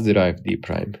 we must derive D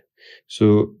prime.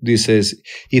 So this says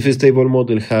if a stable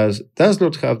model does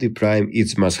not have D prime,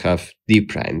 it must have D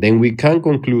prime. Then we can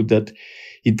conclude that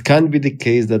it can be the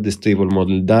case that the stable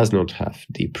model does not have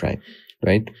D prime,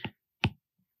 right?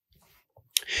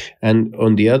 And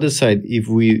on the other side, if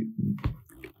we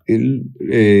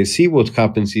see what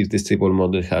happens if the stable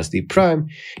model has D prime,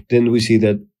 then we see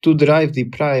that to derive D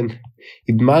prime,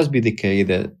 it must be the case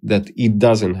that it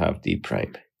doesn't have D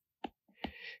prime.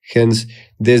 Hence,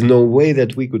 there's no way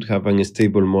that we could have a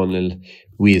stable model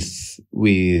with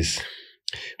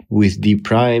D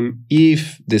prime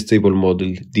if the stable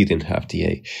model didn't have the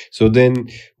A. So then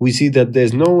we see that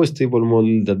there's no stable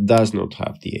model that does not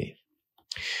have the A.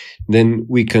 Then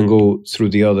we can go through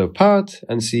the other part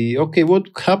and see, okay, what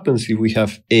happens if we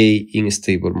have A in a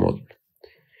stable model?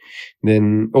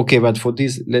 Then, okay, but for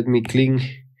this, let me clean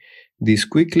this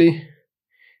quickly.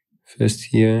 First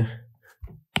here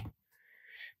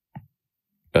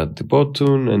at the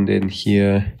bottom, and then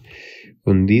here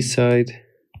on this side.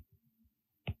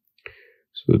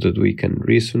 So so that we can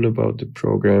reason about the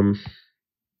program.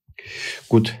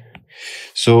 Good.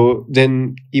 So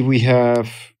then if we have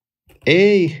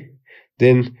A,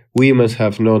 then we must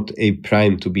have not A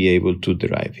prime to be able to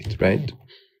derive it, right?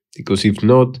 Because if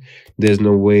not, there's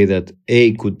no way that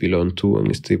A could belong to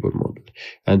an stable model.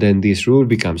 And then this rule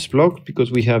becomes blocked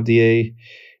because we have the A.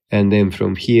 And then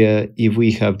from here, if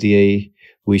we have the A,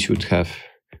 we should have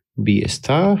B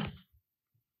star.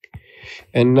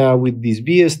 And now with this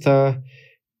B star,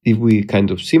 if we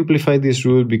kind of simplify this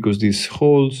rule because this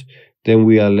holds, then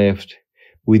we are left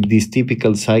with this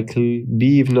typical cycle,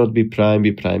 B if not B prime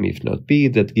if not B,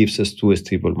 that gives us two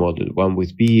stable models, one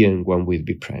with B and one with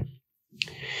B prime.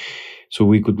 So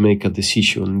we could make a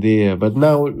decision there. But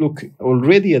now, look,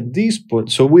 already at this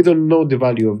point, so we don't know the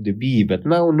value of the B, but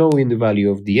now knowing the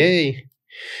value of the A,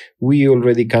 we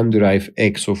already can derive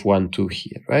x of 1, 2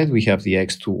 here, right? We have the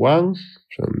x to 1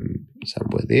 from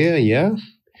somewhere there, yeah?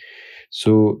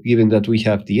 So given that we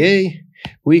have the A,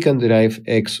 we can derive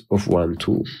x of 1,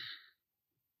 2.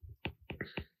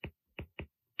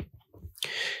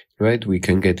 Right? We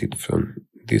can get it from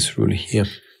this rule here.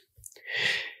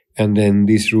 And then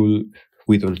this rule,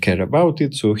 we don't care about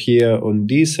it. So here on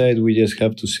this side, we just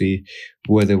have to see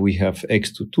whether we have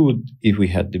x to 2 if we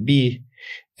had the B.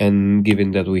 And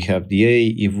given that we have the A,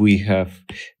 if we have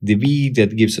the B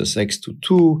that gives us x to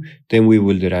 2, then we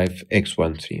will derive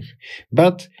x1, 3.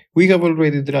 But we have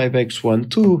already derived x1,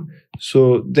 2,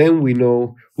 so then we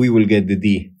know we will get the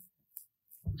D.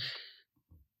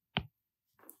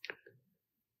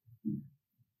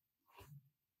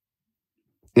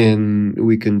 And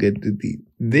we can get the D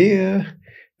there.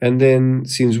 And then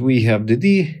since we have the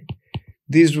D,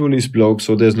 this rule is blocked,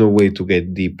 so there's no way to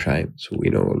get D prime. So we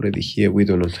know already here we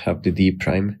do not have the D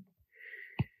prime.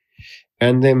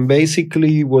 And then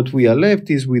basically what we are left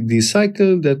is with this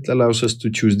cycle that allows us to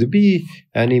choose the B.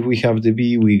 And if we have the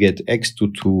B, we get x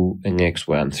to 2 and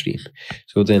x1, 3.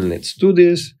 So then let's do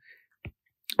this.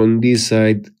 On this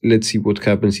side, let's see what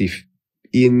happens if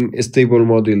in a stable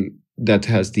model that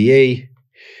has the A,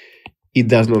 it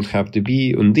does not have the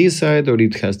B on this side, or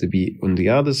it has the B on the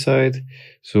other side.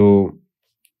 So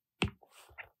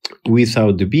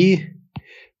without the B,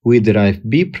 we derive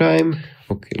B prime.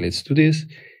 Okay, let's do this.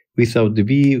 Without the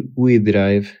B, we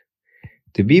derive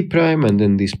the B prime, and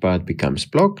then this part becomes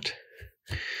blocked.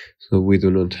 So we do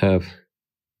not have.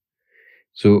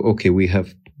 So, okay, we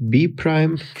have B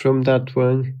prime from that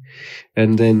one.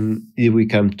 And then if we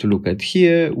come to look at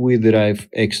here, we derive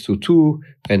x to 2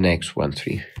 and x1,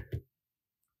 3.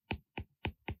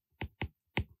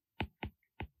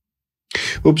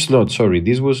 Oops, not, sorry,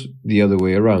 this was the other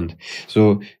way around.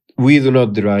 So we do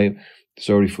not derive,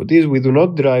 sorry for this, we do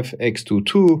not derive x to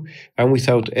 2, and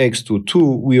without x to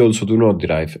 2, we also do not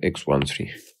derive x1,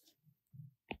 3.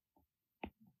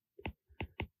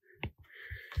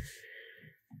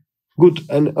 Good,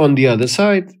 and on the other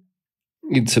side,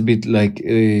 it's a bit like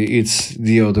it's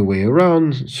the other way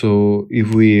around. So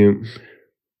if we,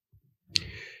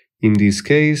 in this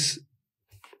case,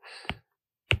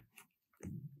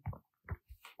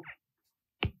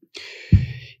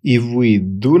 if we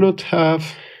don't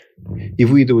have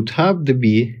the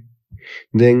B,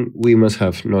 then we must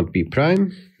have not B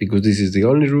prime, because this is the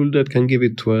only rule that can give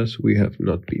it to us. We have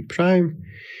not B prime,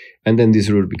 and then this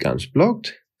rule becomes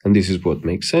blocked, and this is what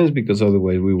makes sense, because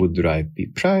otherwise we would derive B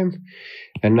prime.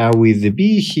 And now with the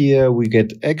B here, we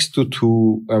get x to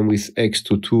 2, and with x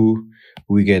to 2,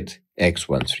 we get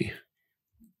x1, 3.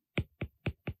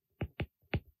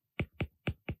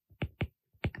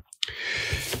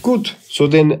 Good. So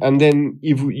then, and then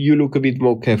if you look a bit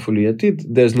more carefully at it,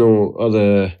 there's no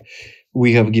other,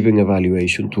 we have given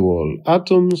evaluation to all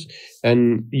atoms,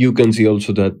 and you can see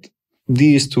also that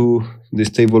these two, the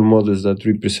stable models that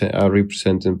are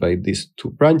represented by these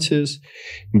two branches,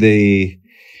 they,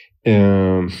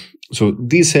 so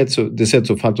these sets of, the sets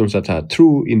of atoms that are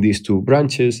true in these two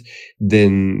branches,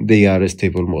 then they are a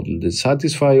stable model that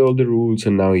satisfy all the rules.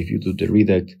 And now if you do the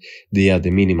redact, they are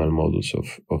the minimal models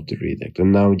of the redact.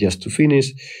 And now just to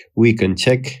finish, we can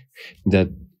check that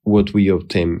what we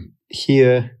obtain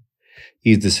here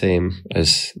is the same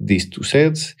as these two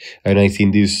sets. And I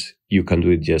think this, you can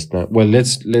do it just now. Well,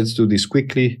 let's do this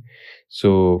quickly.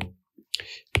 So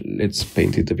let's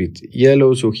paint it a bit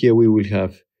yellow. So here we will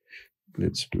have,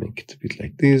 let's make it a bit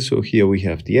like this. So here we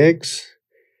have the x.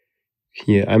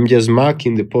 Here I'm just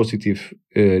marking the positive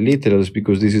literals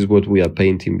because this is what we are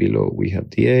painting below. We have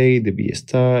the A, the B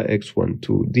star, x1,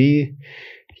 2, D.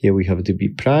 Here we have the B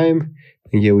prime,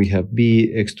 and here we have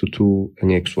B, x2, 2,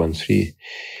 and x1, 3.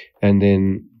 And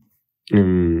then,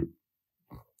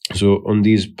 so on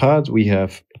this part we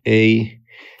have A,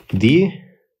 D,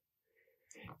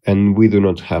 and we do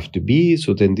not have the B,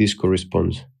 so then this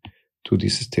corresponds to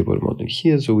this stable model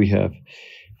here. So we have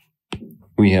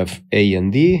A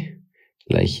and D,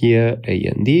 like here, A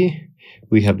and D.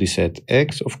 We have the set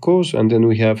X, of course, and then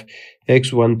we have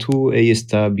X12, A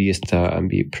star, B star, and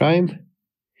B prime.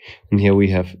 And here we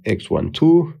have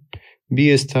X12,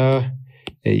 B star,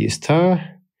 A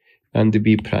star, and the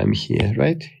B prime here,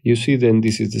 right? You see then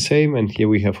this is the same, and here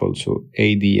we have also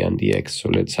AD and the X, so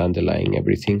let's underline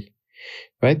everything,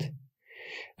 right?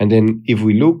 And then if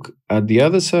we look at the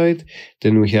other side,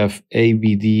 then we have A,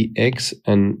 B, D, X,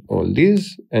 and all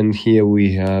this, and here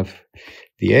we have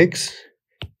the X,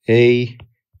 A,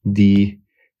 D,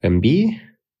 and B,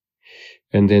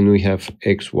 and then we have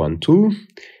X12,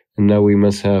 and now we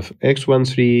must have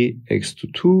X13,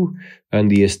 X22, and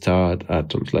the starred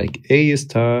atoms like A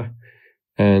star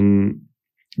and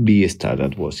B star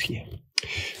that was here.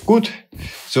 Good.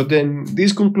 So then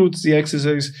this concludes the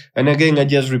exercise. And again, I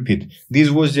just repeat,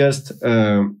 this was just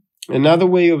another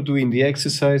way of doing the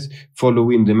exercise,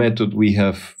 following the method we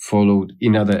have followed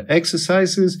in other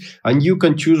exercises, and you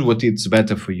can choose what is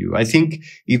better for you. I think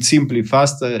it's simply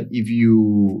faster if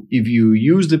you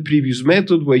use the previous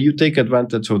method, where you take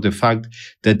advantage of the fact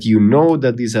that you know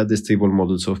that these are the stable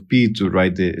models of P, to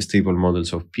write the stable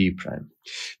models of P prime.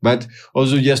 But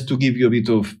also, just to give you a bit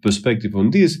of perspective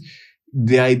on this,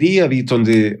 the idea a bit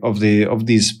of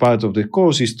this part of the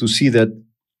course is to see that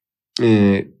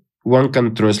one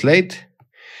can translate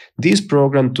this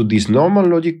program to this normal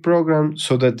logic program,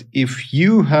 so that if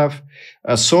you have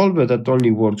a solver that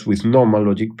only works with normal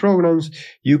logic programs,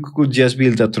 you could just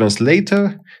build a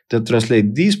translator that translates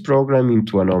this program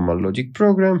into a normal logic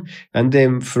program, and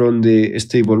then from the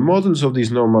stable models of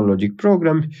this normal logic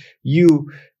program,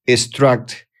 you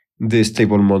extract the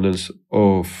stable models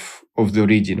of the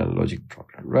original logic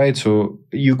program, right? So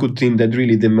you could think that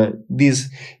really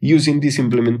using this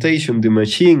implementation, the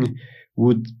machine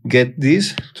would get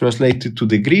this translated to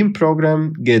the green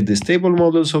program, get the stable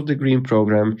models of the green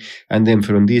program, and then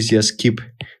from this just keep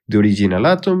the original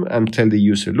atom and tell the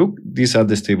user, look, these are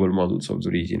the stable models of the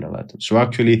original atom. So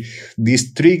actually,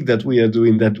 this trick that we are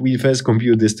doing, that we first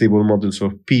compute the stable models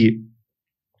of P,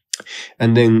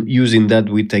 and then using that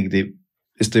we take the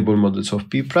stable models of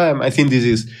P prime. I think this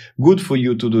is good for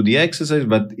you to do the exercise,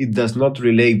 but it does not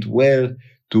relate well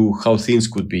to how things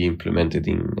could be implemented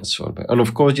in a solver. And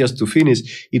of course, just to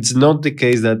finish, it's not the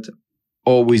case that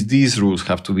always these rules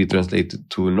have to be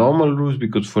translated to normal rules,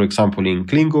 because, for example, in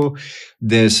Klingo,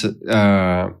 there's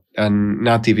a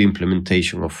native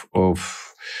implementation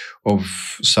of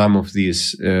some of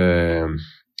these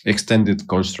extended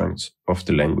constructs of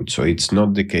the language. So it's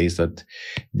not the case that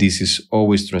this is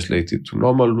always translated to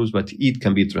normal rules, but it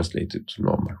can be translated to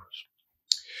normal rules.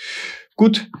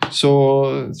 Good.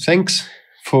 So thanks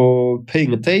for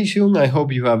paying attention. I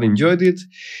hope you have enjoyed it,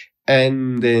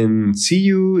 and then see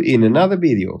you in another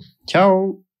video.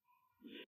 Ciao.